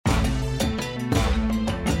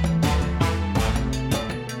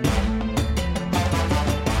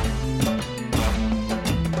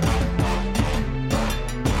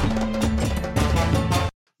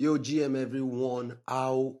Yo, GM everyone,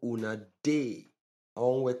 how una day? I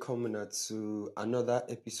want to welcome una to another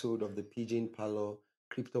episode of the Pigeon Parlor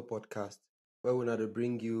Crypto Podcast, where we're going to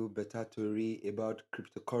bring you better story about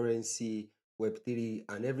cryptocurrency, Web3,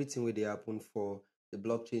 and everything where they happen for the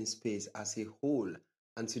blockchain space as a whole.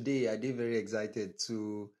 And today, I did very excited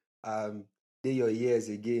to day your ears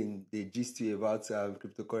again. They gist you about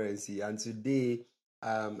cryptocurrency, and today,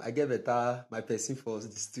 I get better my person for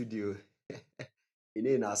the studio.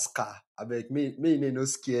 Na scar. Abeg, may no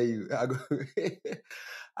scare you. I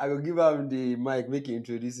go give him the mic, make him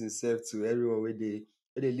introduce himself to everyone where they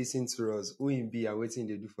listen to us. Who him be and wetin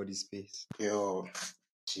they do for this space. Yo,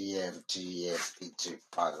 PG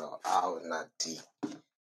Palo, how na D.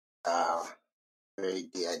 Very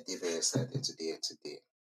day, I did very excited today.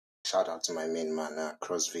 Shout out to my main man,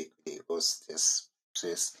 CrossVic, the host this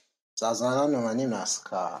place. So as I don't know, my name is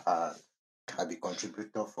Scar. I be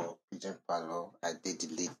contributor for Pigeon Palo. I did the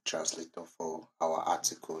lead translator for our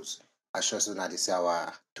articles. I sure so now they say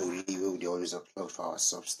our story we dey always upload for our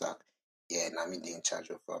Substack. Yeah, and I'm in charge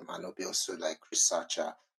of and I'll be also like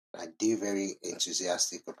researcher. I did very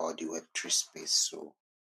enthusiastic about the Web3 space. So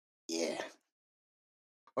yeah.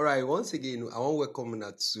 All right, once again, I want to welcome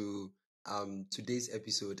una to today's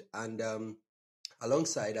episode. And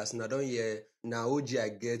alongside us, now don't hear now OG I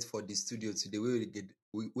get for the studio today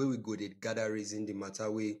where we go they gather raising the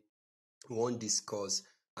matter we want discuss.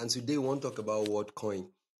 And today we want to talk about Worldcoin.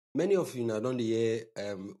 Many of you now don't hear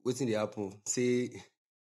waiting the happen. Say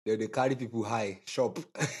they carry people high shop.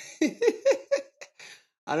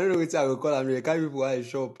 I don't know what I will call them. They carry people high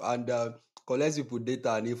shop and collect people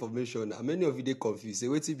data and information. And many of you they confused. Say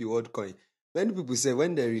wait till be Worldcoin. Many people say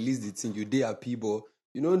when they release the thing, you they happy, but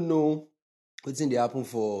you don't know what's in the happen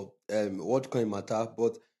for Worldcoin matter.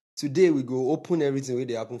 But today we go open everything where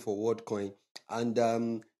they happen for Worldcoin.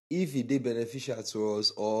 And if it they beneficial to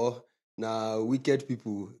us or now wicked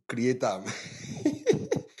people create them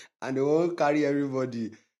and they won't carry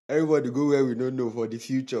everybody go where we don't know for the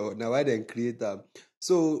future. Now why then create them?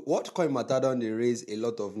 So Worldcoin matter don they raise a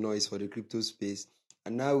lot of noise for the crypto space.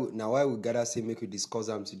 And now why we gotta say make we discuss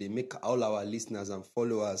them today, make all our listeners and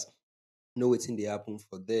followers know what's in the happen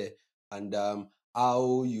for there and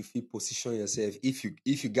how you feel position yourself if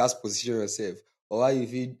you guys position yourself or how you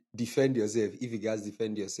feel defend yourself if you guys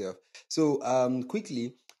defend yourself. So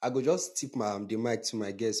quickly I go just tip the mic to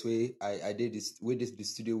my guest where I did this with the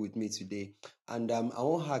studio with me today. And I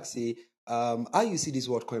want to ask say how you see this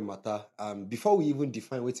Worldcoin matter before we even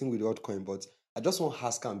define waiting with Worldcoin, but I just want to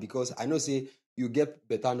ask because I know say you get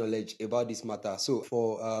better knowledge about this matter. So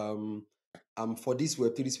for this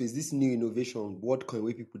Web3 space, this new innovation, Worldcoin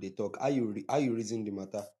where people they talk, how you reason the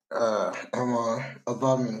matter?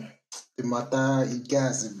 About me, the matter it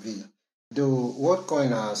gets be. Though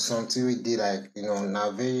Worldcoin are something we did like,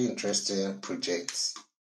 now very interesting project.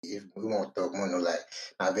 If we want to talk more, like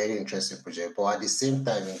a very interesting project. But at the same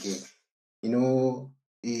time again,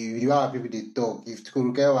 if you have people they talk, if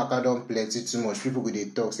Kuruke Waka don't plenty too much, people go they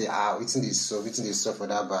talk, say, it's in this stuff for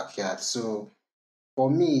that backyard. So for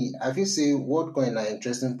me, I feel say Worldcoin are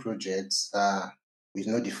interesting projects. We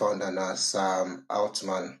know the founder now, Sam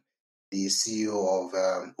Altman, the CEO of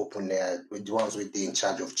OpenAI, with the ones with the in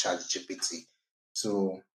charge of ChatGPT.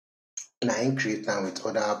 So and I create now with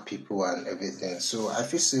other people and everything. So I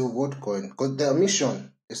feel say Worldcoin, because their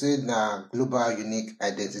mission, they say na global unique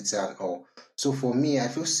identity and all. So for me, I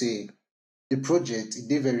feel say the project it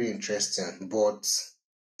dey very interesting, but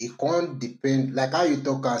it can't depend like how you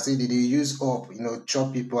talk and say they use up,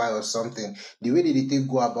 chop people out or something. The way they take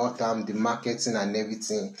go about the marketing and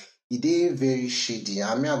everything, it dey very shady.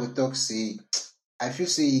 I mean, I will talk say I feel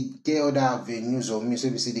say e get other avenues of means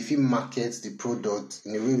wey be say they fit market the product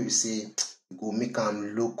in a way we say go make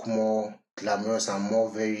am look more glamorous and more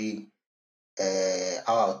very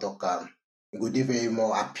how I talk e go dey very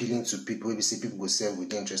more appealing to people wey be say people go sell go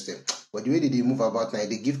dey interested. But the way they dey move about now,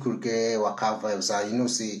 they give Kuruke Waka vibes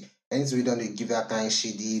and say anything we don dey give that kind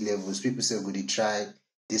shady levels, people say go dey try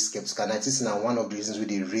dey skeptical. And I think na one of the reasons wey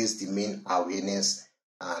dey raise the main awareness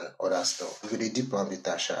and other stuff. We go dey deep am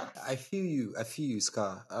later, sha. I feel you,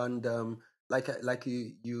 Scar. And like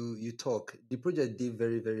you talk, the project did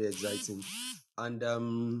very, very exciting.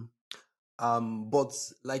 And but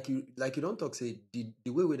like you don't talk say the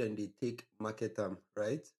way we then they take market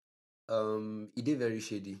right? It did very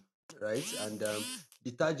shady, right? And the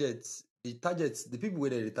people where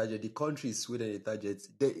they target, the countries where they target,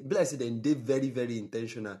 they bless it and they very, very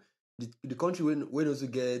intentional. The country when also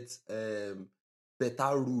get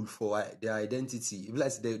better rule for their identity.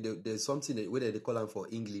 Bless there's something where they call them for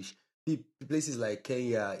English. Places like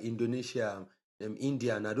Kenya, Indonesia,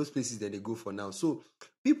 India, now those places that they go for now. So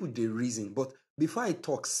people they reason, but before I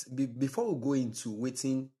talks, before we go into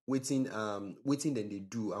waiting then they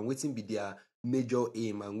do and waiting be their major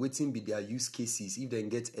aim and waiting be their use cases if they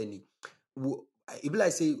get any. It be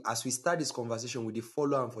like say as we start this conversation with the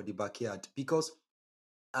follow on for the backyard because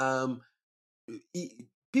um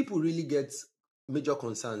people really get major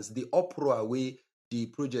concerns. The uproar way the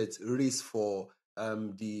project raised for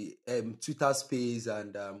the Twitter space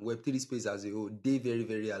and Web3 space as a whole, they very,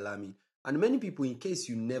 very alarming. And many people, in case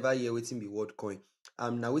you never hear waiting be Worldcoin,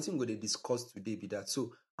 now waiting go they discuss today be that.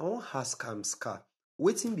 So I want ask Scar,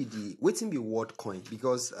 waiting be Worldcoin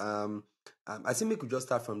because I think we could just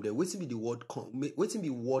start from there. Waiting be the Worldcoin, waiting be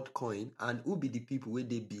Worldcoin, and who be the people where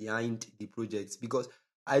they behind the projects because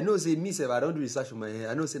I know say me sef I don't do research on my head.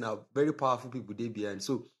 I know say now very powerful people they behind.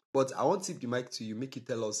 So, but I want to tip the mic to you, make you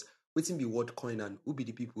tell us wetin be Worldcoin and who be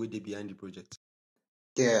the people wey dey behind the project.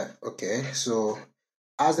 Yeah, okay. So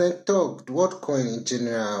as I talked, Worldcoin in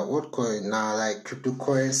general, Worldcoin now like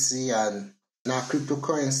cryptocurrency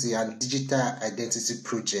and digital identity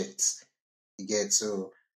projects. You get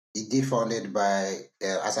so it dey founded by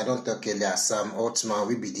as I don't talk earlier, Sam Altman,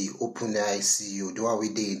 we be the OpenAI CEO, the one we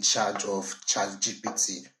dey in charge of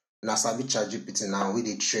ChatGPT. Now sabi ChatGPT now we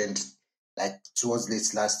dey trend like towards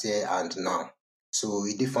late last year and now. So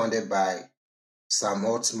it dey founded by Sam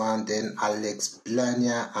Altman, then Alex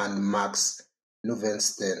Blania and Max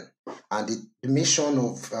Novenstein. And the mission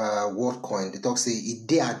of WorldCoin, they talk say it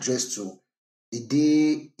dey address to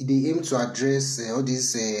they aim to address all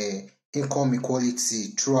this income equality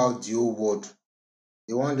throughout the whole world.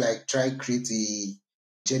 They want like try create a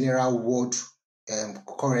general world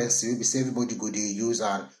currency wey be say everybody go dey use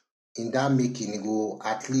and in that making e go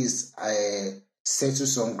at least settle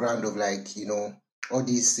some ground of like all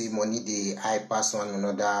this money dey high pass one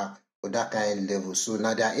another or that kind level. So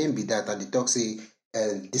na their aim be that and they talk say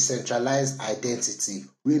decentralized identity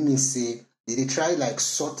wey mean say they dey try like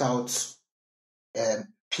sort out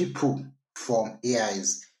people from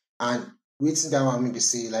AIs. And wetin that one mean be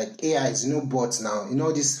say like AIs bots now,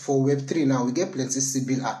 this for Web3 now, we get plenty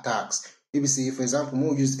civil attacks. Maybe say for example,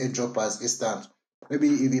 we use airdrop as instance. Maybe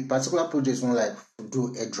if a particular project wan like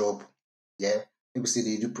do airdrop, yeah, maybe say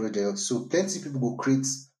they do project. So plenty people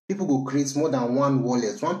go create more than one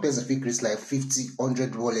wallet. One person fit create like 50,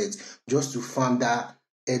 100 wallets just to farm that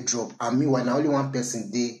airdrop. And meanwhile, na only one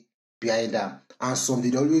person dey behind am. And some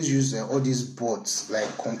dey always use all these bots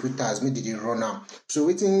like computers make dey run am. So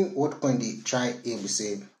wetin Worldcoin dey try aim be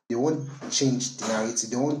say they wan change the narrative,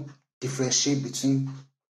 they wan differentiate between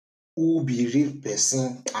who be real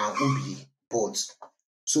person and who be bot.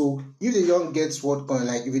 So if they don get Worldcoin,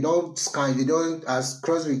 like if you don scan, if you don, as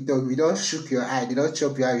Crosby talk, if you don shook your eye, they don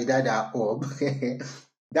chop your eye without that orb.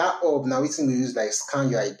 That orb na wetin go use like scan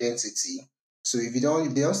your identity. So if they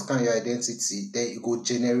don't scan your identity, then it go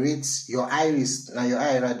generate your iris, now your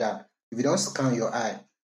eye rather. If you don't scan your eye,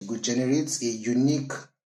 it go generate a unique,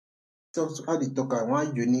 how they talk am,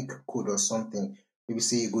 one unique code or something. Maybe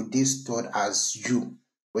say it go dey stored as you.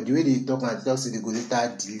 But the way they talk am, tell say they go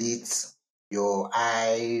later delete your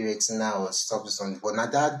eye retina or something. But now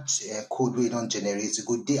that code wey you don generate, it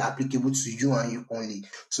go dey applicable to you and you only.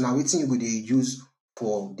 So now wetin you go dey use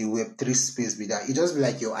for the Web3 space be that. It just be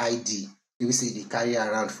like your ID. Maybe say they carry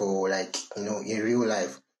around for like in real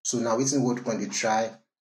life. So now wetin Worldcoin dey try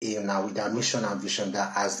now with their mission and vision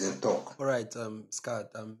that as them talk. All right,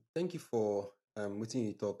 Scott, thank you for wetin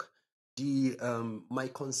you talk. The my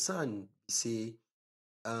concern be say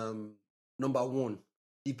number one,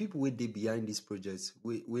 the people wey dey behind this project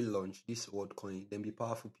wey launch this Worldcoin, dem be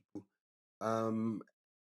powerful people.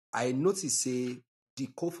 I notice say the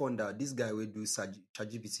co-founder, this guy wey do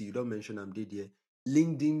ChatGPT, you don't mention am dey there.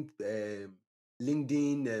 LinkedIn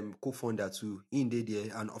co-founder too, in dey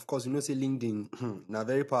there, and of course say LinkedIn na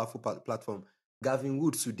very powerful platform. Gavin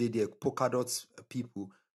Woods too dey there, Polkadot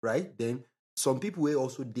people, right? Then some people wey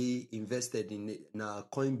also dey invested in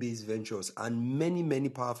Coinbase Ventures and many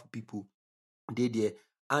powerful people dey there.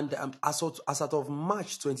 And as out of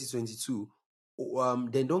March 2022,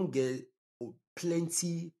 they don't get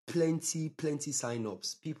plenty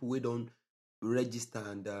sign-ups. People wey don register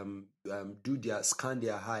and do their scan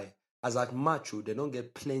their eye. As at March, they don't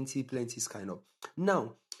get plenty sign-up.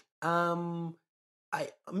 Now, I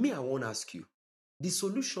want to ask you, the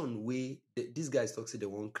solution way these guys talk say they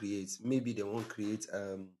won't create, maybe they won't create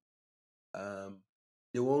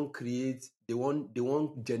they won't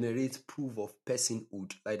generate proof of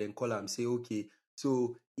personhood, like they call them, say okay,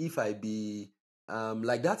 so if I be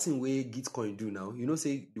like that thing where Gitcoin do now,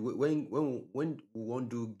 say when we want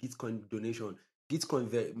do Gitcoin donation,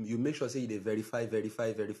 Gitcoin you make sure say they verify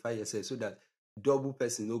yourself so that double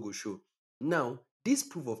person no go show. Now, this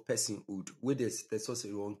proof of personhood wey the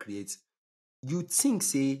sorcery wan create, you think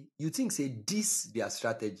say this their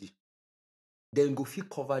strategy, then go fit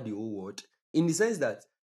cover the whole world, in the sense that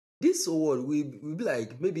this whole world will be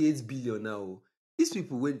like maybe 8 billion now. These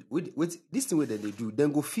people wait this thing wey dem dey do,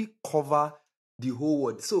 dem go fit cover the whole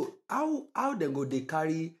world. So how dem go dey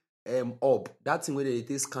carry up that thing wey dem dey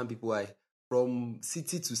take scam people eye from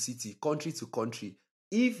city to city, country to country?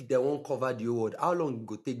 If dem wan cover the whole world, how long e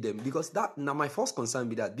go take them? Because that na my first concern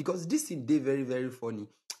be that, because this thing dey very very funny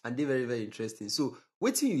and dey very very interesting. So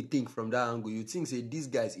wetin you think from that angle? You think say these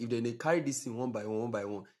guys, if dem dey carry this thing one by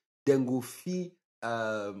one, dem go fit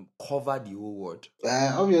cover the whole world?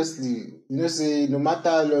 Obviously, say no matter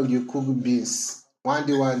how long you cook beans, one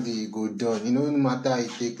day e go done. No matter how e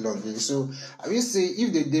take long. So I will say,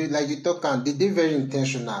 if they dey like you talk am, they dey very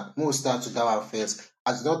intentional. Make we start to that one first.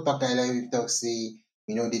 As you don talk am, like you talk say,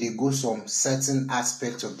 they dey go some certain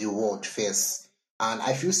aspects of the world first. And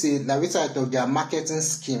I feel say, like wetin I talk, their marketing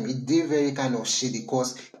scheme, it dey very kind of shady,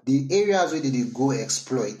 because the areas where they dey go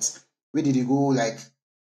exploit, where they dey go like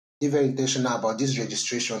dey very intentional about this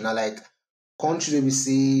registration, na like country wey be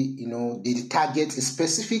say dey target a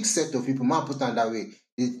specific set of people. Man put am that way,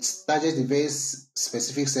 dey target a very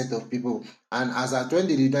specific set of people. And as at when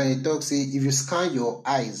they dey do am, dey talk say if you scan your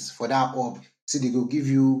eyes for that orb, say they go give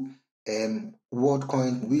you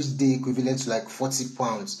Worldcoin, which dey equivalent to like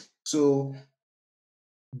 £40. So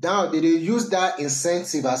now they dey use that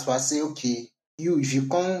incentive as per say, okay, you, if you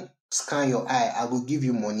come scan your eye, I go give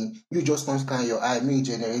you money. You just come scan your eye, make you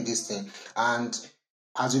generate this thing. And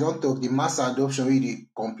as you don talk, the mass adoption wey you dey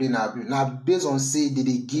complain about, na based on say they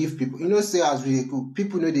dey give people. Say as we dey cook,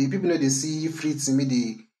 people no dey see free thing make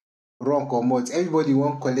dey run comot. Everybody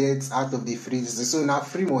wan collect out of the free thing. So na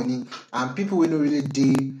free money, and people wey no really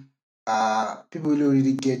dey people wey no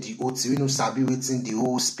really get the whole thing, wey no sabi wetin the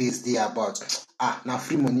whole space dey about, na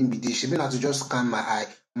free money be this. Shebi na to just scan my eye,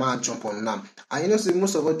 man jump on am. And say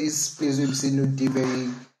most of all these places wey be say no dey very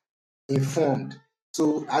informed.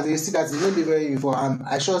 So as they see that e no dey very informed,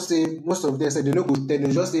 I sure say most of them say they no go tell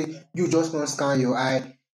you, just say you just come scan your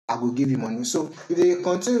eye, I go give you money. So if they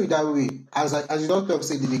continue that way, as you don talk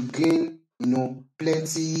say they dey gain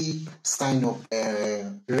plenty sign up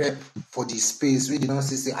rep for the space, wey they don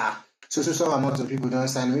see say so some amount of people don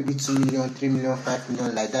sign, maybe 2 million, 3 million, 5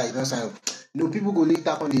 million, like that, you don sign up. People go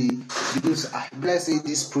later come dey begin say let's say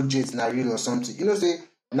this project na real or something. Say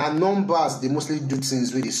na numbers dey mostly do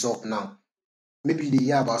things wey dey sup now. Maybe you dey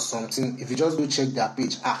hear about something, if you just go check their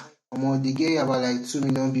page, they get about like 2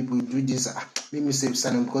 million people do this, make me sef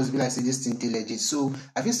sign up, because e be like say this thing dey legit. So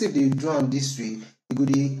I feel say if they do am this way, e go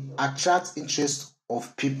dey attract interest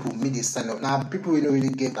of people, make they sign up. Now people wey no really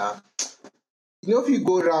get am, fit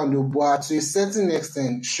go round, but to a certain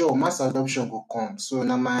extent, sure, mass adoption go come. So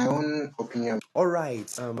na my own opinion. All right,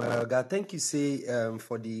 my oga, thank you say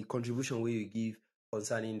for the contribution wey you give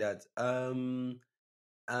concerning that.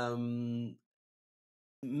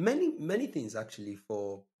 Many things actually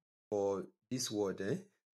for this world.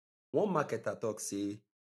 One marketer talk say,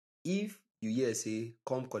 if you hear say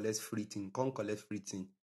come collect free thing,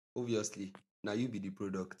 obviously now you be the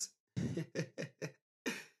product.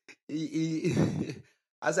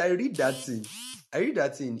 As I read that thing,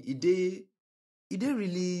 it dey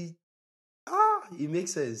really it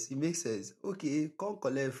makes sense. Okay, come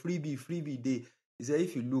collect freebie dey. He say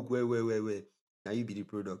if you look well, now you be the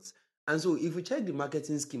product. And so if we check the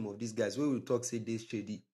marketing scheme of these guys, where we talk say dey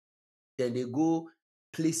shady, then they go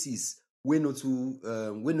places wey no too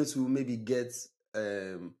maybe get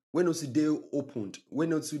wey no too dey opened, wey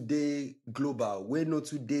no too dey global, wey no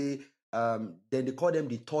too dey then they call them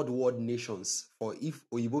the third world nations, or if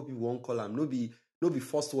Oyibo people wan call am, no be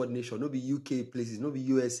first world nation, no be UK places, no be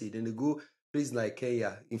USA. Then they go places like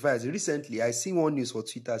Kenya. In fact, recently I see one news for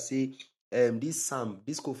Twitter say this Sam,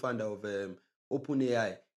 this co-founder of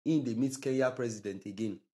OpenAI, in dey meet Kenya president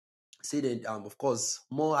again. Say that of course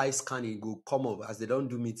more eye scanning go come up as they don't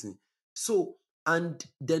do meeting. So, and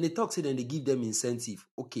then they talk, say then they give them incentive.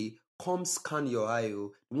 Okay, come scan your eye.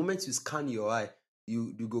 The moment you scan your eye,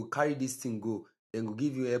 you go carry this thing go, then go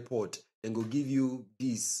give you airport, then go give you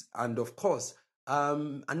this. And of course,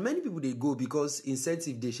 and many people they go because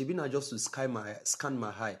incentive they should be not just to scan my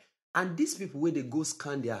eye. And these people where they go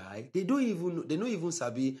scan their eye, they don't even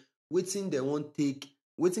sabi waiting they won't take,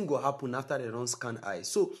 waiting go happen after they don't scan eye.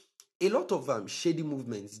 So a lot of shady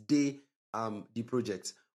movements dey the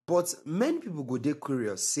project. But many people go dey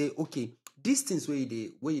curious, say, okay, these things where you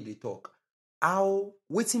dey talk, how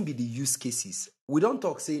wetin be the use cases? We don't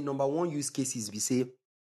talk say number one use cases be say,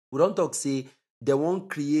 we don't talk say they won't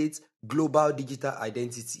create global digital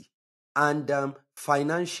identity. and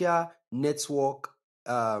financial network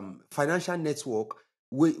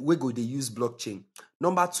we go dey use blockchain.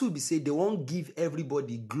 Number 2 be say they won't give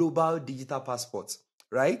everybody global digital passports,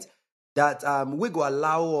 right? That we go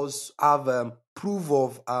allow us have proof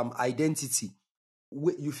of identity.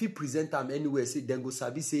 You fit present am anywhere, say dem go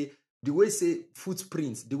sabi say the way say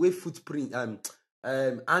footprints, the way footprint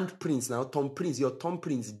handprints, now thumbprints, your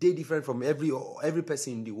thumbprints dey different from every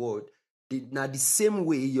person in the world. Now the same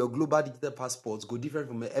way your global digital passports go different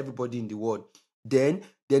from everybody in the world. Then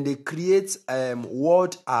they create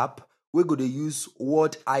world app wey go dey use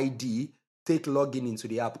world ID take login into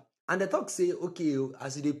the app. And they talk say, okay,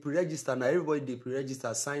 as they pre-register, now everybody they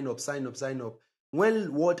pre-register, sign up.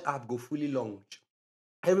 When world app go fully launch,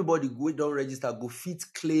 everybody go don register go fit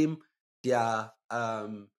claim their own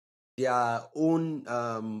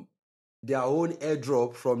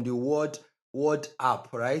airdrop from the word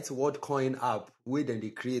app, right? Worldcoin app wey dem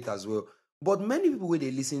dey create as well. But many people wey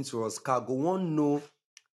dey listen to us go wan know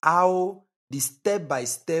how the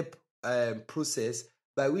step-by-step process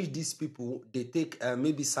by which these people dey take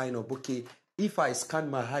maybe sign up. Okay, if I scan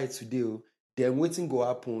my eye today, then wetin go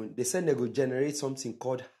happen? They say they go generate something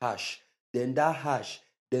called hash. Then that hash,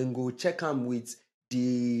 then go check am with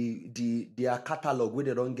their catalog wey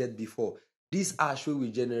they don get before. This hash wey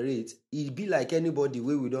we generate, e be like anybody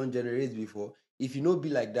wey we don generate before. If e no be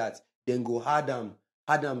like that, then go add am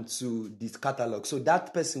to this catalog. So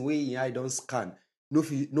that person wey im eye don scan no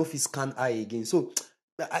fit scan eye again. So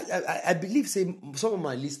I believe say some of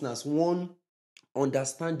my listeners wan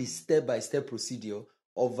understand the step-by-step procedure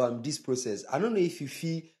of this process. I don't know if you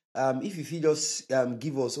feel just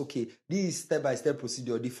give us, okay, this step-by-step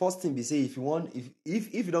procedure. The first thing be say, if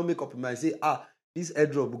you don't make up your mind, say this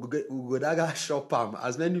airdrop we go daga shop am,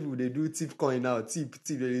 as many people they do tip coin now,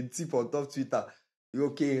 tip on top Twitter.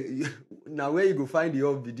 Okay, now where you go find the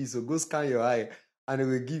up with this? So go scan your eye and it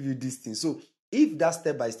will give you this thing. So if that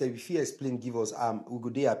step-by-step, if you explain, give us we go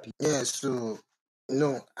dey happy. Yeah, so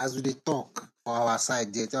as we dey talk for our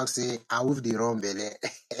side, they talk say I wolf the run belle.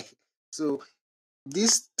 So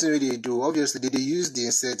this thing wey they do, obviously they use the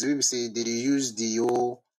incentive. We say they use the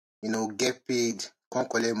whole, get paid, come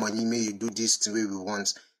collect money, may you do this thing wey we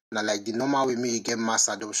want. Now like the normal way, may you get mass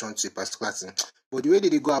adoption to a particular thing. But the way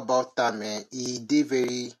they go about time, they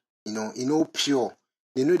very, pure.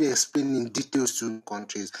 They know they explain in details to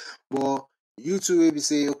countries. But you two will be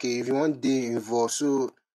say, okay, if you want they involved,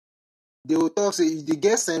 so they will talk say if they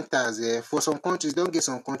get centers, for some countries, don't get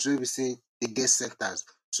some countries we say they get centers.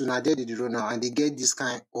 So now there they run now and they get this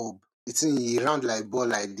kind of it's in round like ball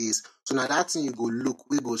like this. So now that thing you go look,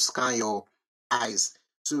 we go scan your eyes.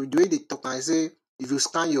 So the way they talk and say if you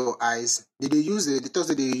scan your eyes, they use they talk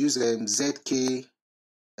say they use ZK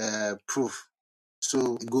proof.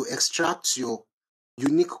 So it go extract your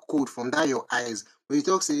unique code from that your eyes. But you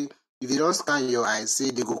talk say if you don't scan your eyes,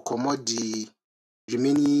 say they go commot the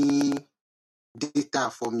remaining data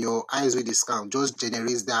from your eyes wey dey scan, just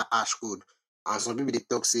generates that hash code. And some people they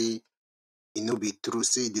talk say it no be true,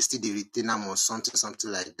 say they still dey retain am or something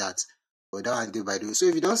like that. But that one dey by the way. So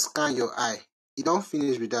if you don't scan your eye, you don't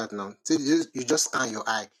finish with that now. Say you just scan your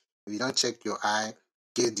eye. If you don't check your eye,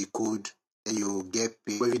 get the code, then you get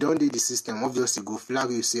paid. But if you don't do the system, obviously go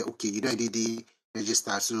flag you say, okay, you don't do the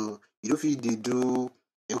register. So you don't feel they do,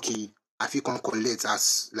 okay, I fit come collect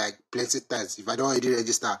as like plenty times. If I don't already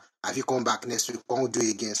register, I fit come back next week, come do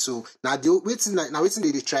it again. So now the waiting like now waiting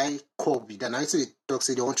they try call with that. Now waiting they talk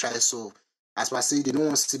say they won't try solve. As per say they don't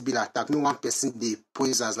want to be attack. No one person they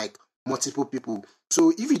pose as like multiple people.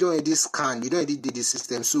 So if you don't already scan, you don't already did the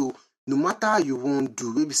system. So no matter how you won't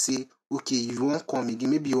do, maybe say, okay, you won't come again,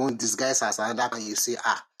 maybe you want disguise as another and you say,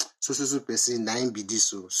 so person nine be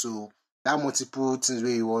this so that multiple things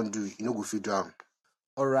where you want do, you know go feel down.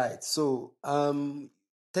 All right. So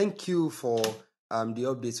thank you for the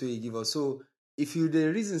updates where you give us. So if you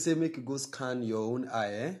the reason say make you go scan your own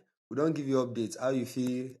eye, we don't give you updates. How you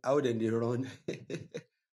feel? How then they run?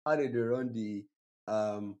 How they run the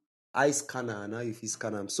eye scanner and how you feel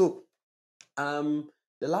scan them. So the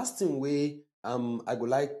last thing I would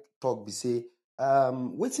like talk be say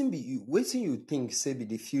waiting you think say be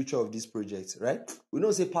the future of this project, right? We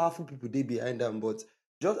know say powerful people they behind them, but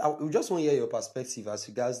we just want to hear your perspective as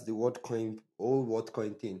regards the whole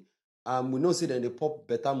Worldcoin thing. We know say that they pop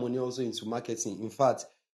better money also into marketing. In fact,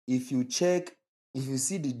 if you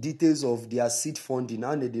see the details of their seed funding,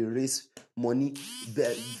 how they raise money,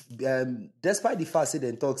 despite the fact say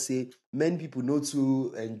they talk say many people know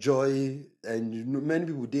to enjoy and many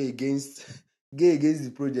people they against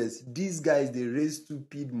the projects. These guys they raise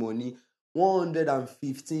stupid money,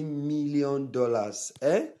 $115 million.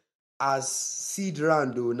 as seed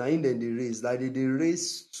round though, na im dem dey raise. Like they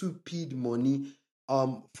raise stupid money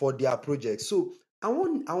for their project. So I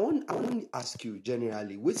want ask you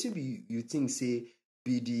generally, wetin be you think say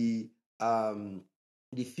be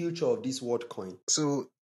the future of this Worldcoin? So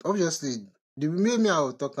obviously, the way me I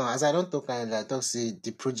will talk am, as I don't talk am, I talk say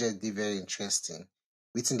the project dey very interesting.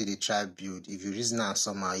 Wetin dey try build, if you reason am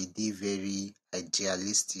somehow, e dey very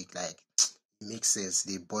idealistic, like make sense,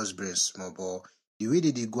 dey burst brain small, but the way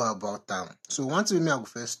they dey go about am. So one thing wey me I go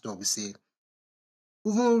first talk be say,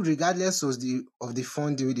 even regardless of the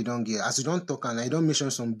funding wey they don get, as you don talk am, I don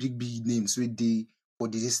mention some big names wey dey for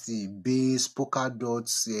this thing, Base, Polkadot,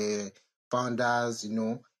 founders,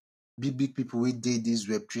 big people wey dey this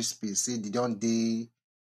Web3 space, say they don dey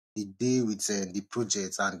with the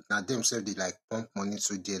project, and na them sef dey like pump money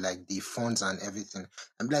to there, like the funds and everything.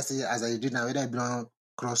 And be like say, as I read now, whether it don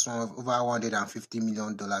cross over $150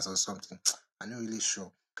 million or something, I'm not really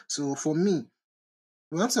sure. So for me,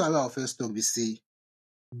 one thing I will first talk be say,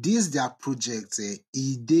 this their project,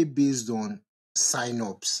 e dey based on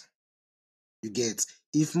sign-ups. You get?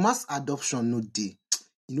 If mass adoption no dey,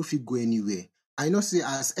 e no fit go anywhere. I know say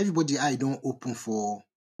as everybody eye don open for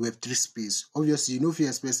Web3 space, obviously you no fit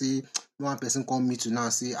expect say one person come meet you now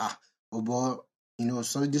say, obo,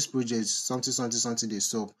 so this project something dey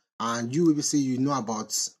sup, and you will say you know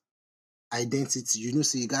about identity, you know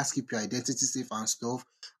say you gats keep your identity safe and stuff,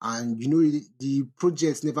 and the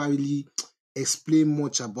project never really explain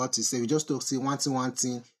much about itself. You just talk say one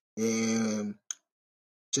thing,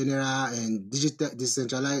 general and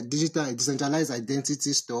decentralized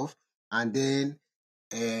identity stuff, and then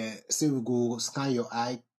say we go scan your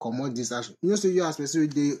eye, comot this action. Say you as person wey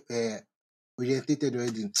dey orientated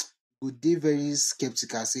already, go dey very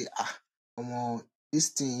skeptical, say omo, this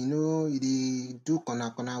thing, e dey do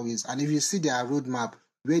corner ways. And if you see their roadmap,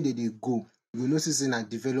 where they dey go, you go notice say na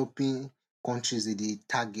developing countries they dey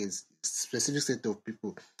target, specific set of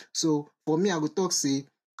people. So for me, I go talk say,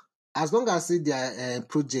 as long as say their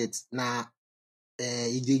project na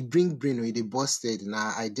e dey bring brain or e dey busted,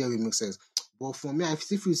 na idea wey make sense. But for me, I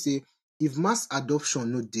still feel say, if mass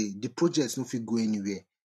adoption no dey, the project no fit go anywhere,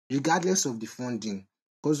 regardless of the funding.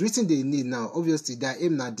 Because wetin they need now, obviously, their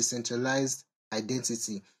aim na decentralized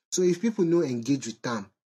identity. So if people no engage with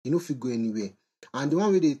am, e no fit go anywhere. And the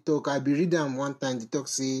one wey they talk, I be read am one time, they talk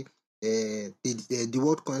say the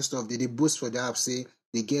Worldcoin stuff, they boast for the app, say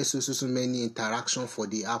they get so many interaction for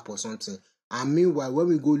the app or something. And meanwhile, when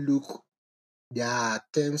we go look their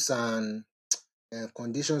terms and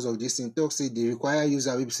conditions of this thing, talk say they require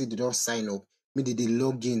user wey be say they don sign up, make they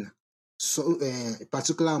log in so a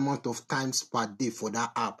particular amount of times per day for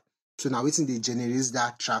that app. So now wetin dey generate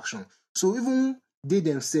that traction. So even they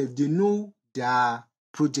themselves, they know their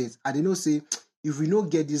project, and they know say, if we no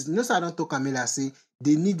get this, say I don talk am earlier, say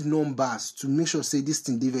they need numbers to make sure say this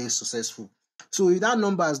thing dey very successful. So if that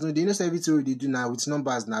numbers no, they know say everything we dey do now with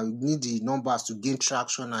numbers now, we need the numbers to gain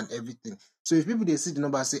traction and everything. So if people they see the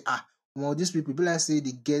numbers, say well, these people like say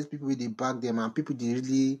they get people wey dey back them, and people they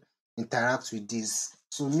really interact with this.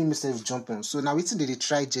 So me myself jump on. So now wetin they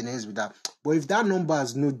try generate with that. But if that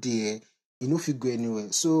numbers no there, e no fit go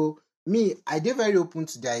anywhere. So me, I dey very open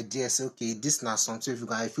to the idea, say okay, this na something if you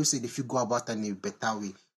I feel say they fit go about in a better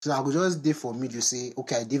way. So I go just dey for me to say,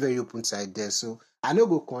 okay, I dey very open to idea. So I no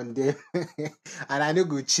go condemn and I no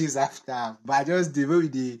go choose after, but I just dey where we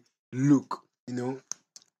dey look,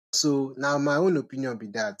 So now my own opinion be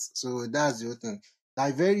that. So that's the whole thing.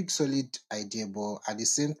 Like very solid idea, but at the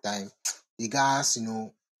same time, the guys,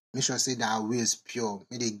 make sure say that way is pure.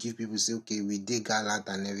 May they give people say, okay, we dey gallant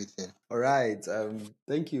and everything. All right.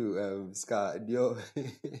 Thank you, Scar.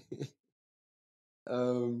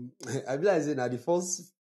 I realize that the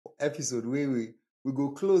first episode where we go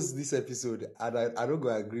close this episode, and I don't go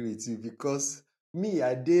agree with you, because me,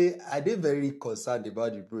 I dey very concerned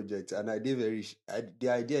about the project, and the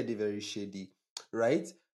idea dey very shady,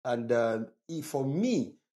 right? And for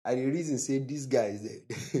me, I the reason say these guys they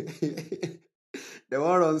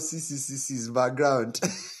want run CCCC's background.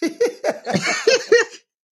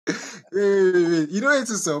 Wait. You know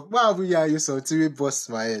it's so why have we hear you something wey bust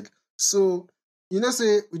my head? So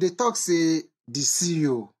say we dey talk say the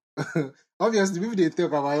CEO. Obviously, people they talk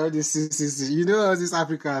about all these CCC. All these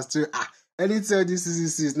Africans too. Anything all these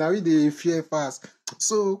CCCs, now we dey fear fast.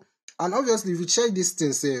 So, and obviously, if you check this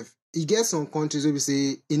thing safe, e get some countries where we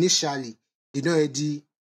say initially they don't already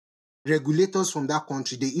regulators from that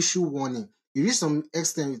country, they issue warning. You reach some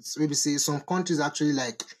extent where we say some countries actually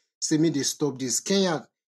like say me they stop this. Kenya,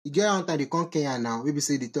 you get one time they come Kenya now, where we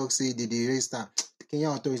say they talk say they register. Kenya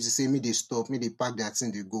authorities say me they stop, me they pack that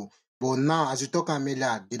thing, they go. But now, as you talk am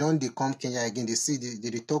earlier, they don't they come Kenya again. They see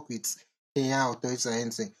they talk with Kenya authorities or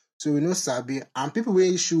anything. So we know Sabi and people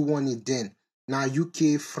will issue warning then. Now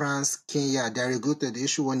UK, France, Kenya, they regulated, they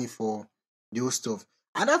issue warning for the whole stuff.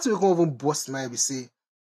 And that's what we can even bust my be say.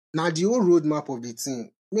 Now the whole roadmap of the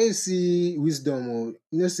thing. May you see wisdom or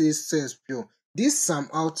say sense pure. This Sam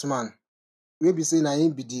Altman wey be say na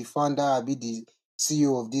him be the founder abi the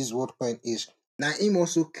CEO of this Worldcoin age. Na him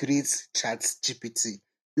also create ChatGPT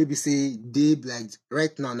wey be say dey like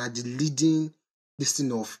right now na the leading this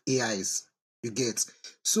thing of AIs. You get.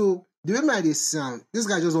 So the way I dey see am, this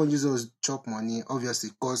guy just wan use us chop money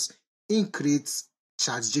obviously because him create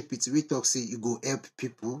ChatGPT wey talk say e go help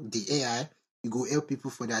people, the AI, e go help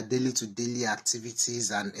people for their daily to daily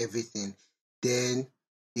activities and everything. Then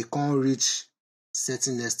e come reach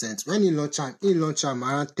certain extent. When he launch am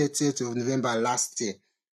around 30th of November last year.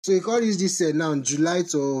 So he come reach this year now July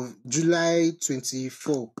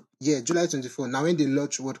 24. Yeah, July 24. Now when they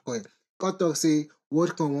launch WorldCoin, come talk say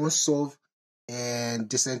WorldCoin wan solve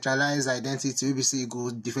decentralized identity wey be say e go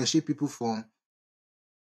differentiate people from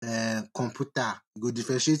computer, e go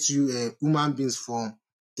differentiate you human beings from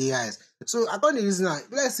AIs. So I come dey reason am,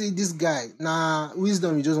 let's say this guy na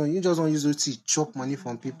wisdom you just wan use OT chop money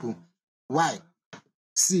from people. Why?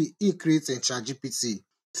 See, he create ChatGPT.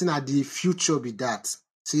 See na the future be that.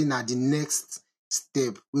 See na the next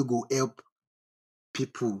step wey go help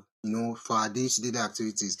people, for our day-to-day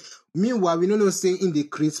activities. Meanwhile, we no know say in dey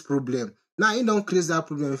create problem. Now he don create that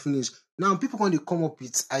problem finish. Now people come dey come up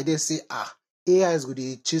with idea say AIs go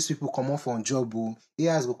dey chase people comot from job o,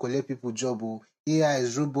 AIs go collect people job o,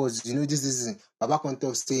 AIs, robots, this thing. Baba come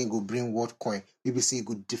talk say e go bring WorldCoin, wey be say e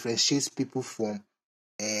go differentiate people from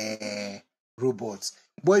robots.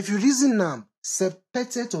 But if you reason am,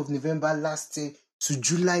 30th of November last year to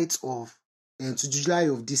July of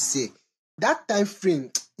this year, that time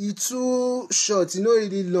frame e too short, e no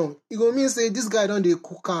really long. E go mean say this guy don dey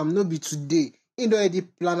cook am, no be today. He don already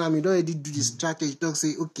plan am, he don already do the strategy, talk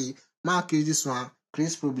say okay, ma create this one,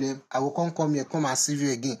 create problem, I go come here, come and save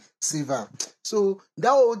you again, save am. So that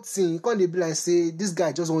whole thing, e come dey be like say this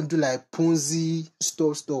guy just wan do like Ponzi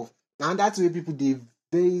stuff. And that's why people dey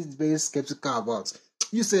very, very skeptical about.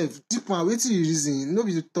 You sef, deep one, wetin you reason? No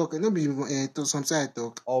be to talk, no be something I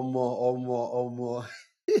talk. Omo.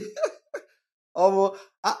 Omo,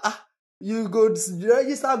 you go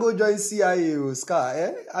register go join CIA o,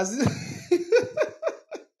 Scar, As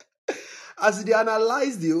as they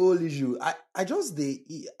analyze the whole issue, I just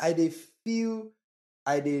I dey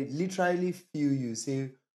literally feel you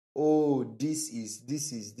say, oh, this is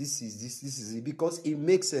it, because it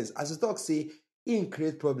makes sense. As you talk say, in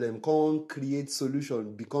create problem, can't create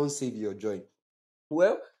solution, become save your joy.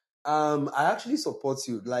 Well, I actually support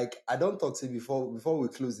you. Like I don't talk to you before we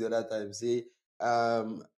close the other time. Say, I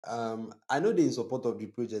know they in support of the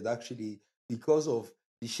project actually because of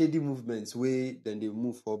the shady movements where then they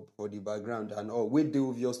move for the background and all, way they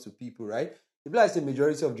obvious to people, right? If like the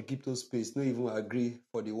majority of the crypto space don't even agree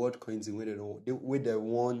for the world coins in where they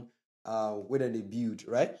want, where they build,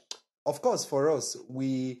 right? Of course, for us,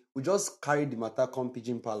 we just carry the matter come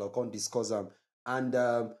Pigeon Parlor, come discuss them. And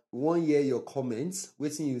we want hear your comments.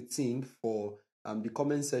 Waiting you think for the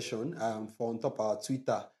comment session for on top our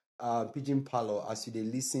Twitter, Pigeon Parlor, as you they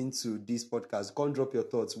listen to this podcast. Come drop your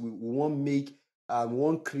thoughts. We want we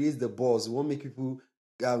want create the buzz. We want make people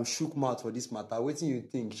shook mouth for this matter. Waiting you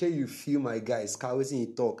think. Share you feel my guys. Scar waiting you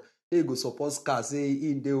talk. Hey, you go support Scar. Say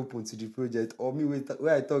in they open to the project. Or me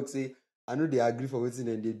where I talk say I know they agree for waiting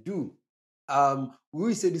and they do. We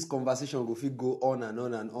will say this conversation go fit go on and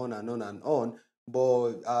on and on and on and on.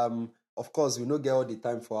 But of course, we don't get all the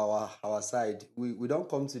time for our side. We don't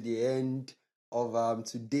come to the end of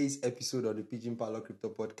today's episode of the Pigeon Parlor Crypto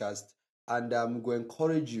Podcast, and I'm going to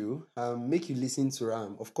encourage you, make you listen to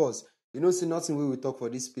Ram. Of course, see nothing we will talk for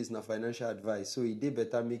this space na financial advice. So it dey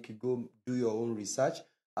better make you go do your own research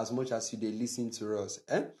as much as you dey listen to us.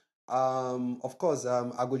 Of course,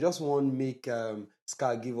 I go just want make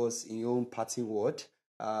Scar give us his own parting word.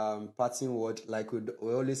 Like we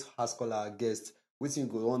always ask all our guests, wetin you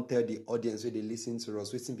go want tell the audience where they listen to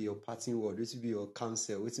us, wetin be your parting word, wetin be your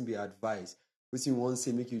counsel, wetin be your advice, wetin you want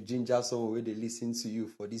say make you ginger someone where they listen to you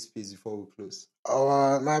for this space before we close.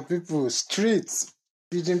 My people, streets,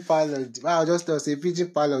 Pigeon Parlor. I'll just tell say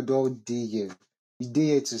Pigeon Parlor don't dey here. E dey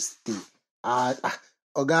here to stay.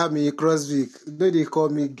 Oga me Crosswick, no dey call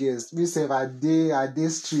me guest. Me sef I dey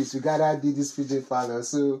streets. We gotta do this Pigeon Parlor.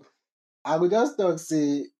 So I will just talk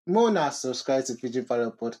say Mona subscribe to Pigeon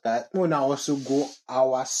Parlor podcast. Mona also go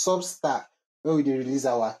our Substack where we dey release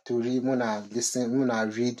our story. Mona listen, Mona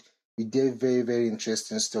read We did very, very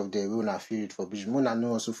interesting stuff there. We wanna feel it for Pigeon. Wanna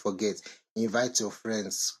no also forget. Invite your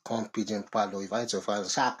friends, come Pigeon Parlor, invite your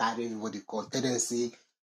friends, shall carry everybody call. Tell them say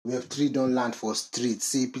we have three don't land for street.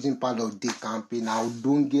 Say Pigeon Parlor day campaign. Now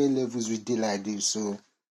don't get levels with day like this. So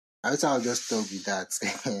I wish I'll just talk with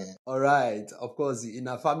that. All right. Of course, in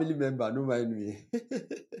a family member, no mind me.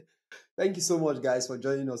 Thank you so much, guys, for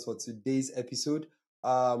joining us for today's episode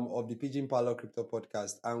of the Pigeon Parlor Crypto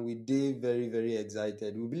Podcast. And we did very, very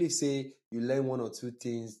excited. We believe say you learn one or two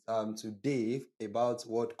things today about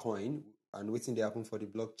Worldcoin and waiting they happen for the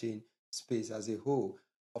blockchain space as a whole.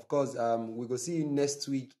 Of course, we will see you next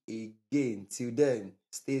week again. Till then,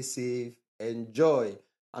 stay safe, enjoy,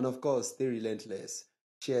 and of course, stay relentless.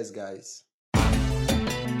 Cheers, guys.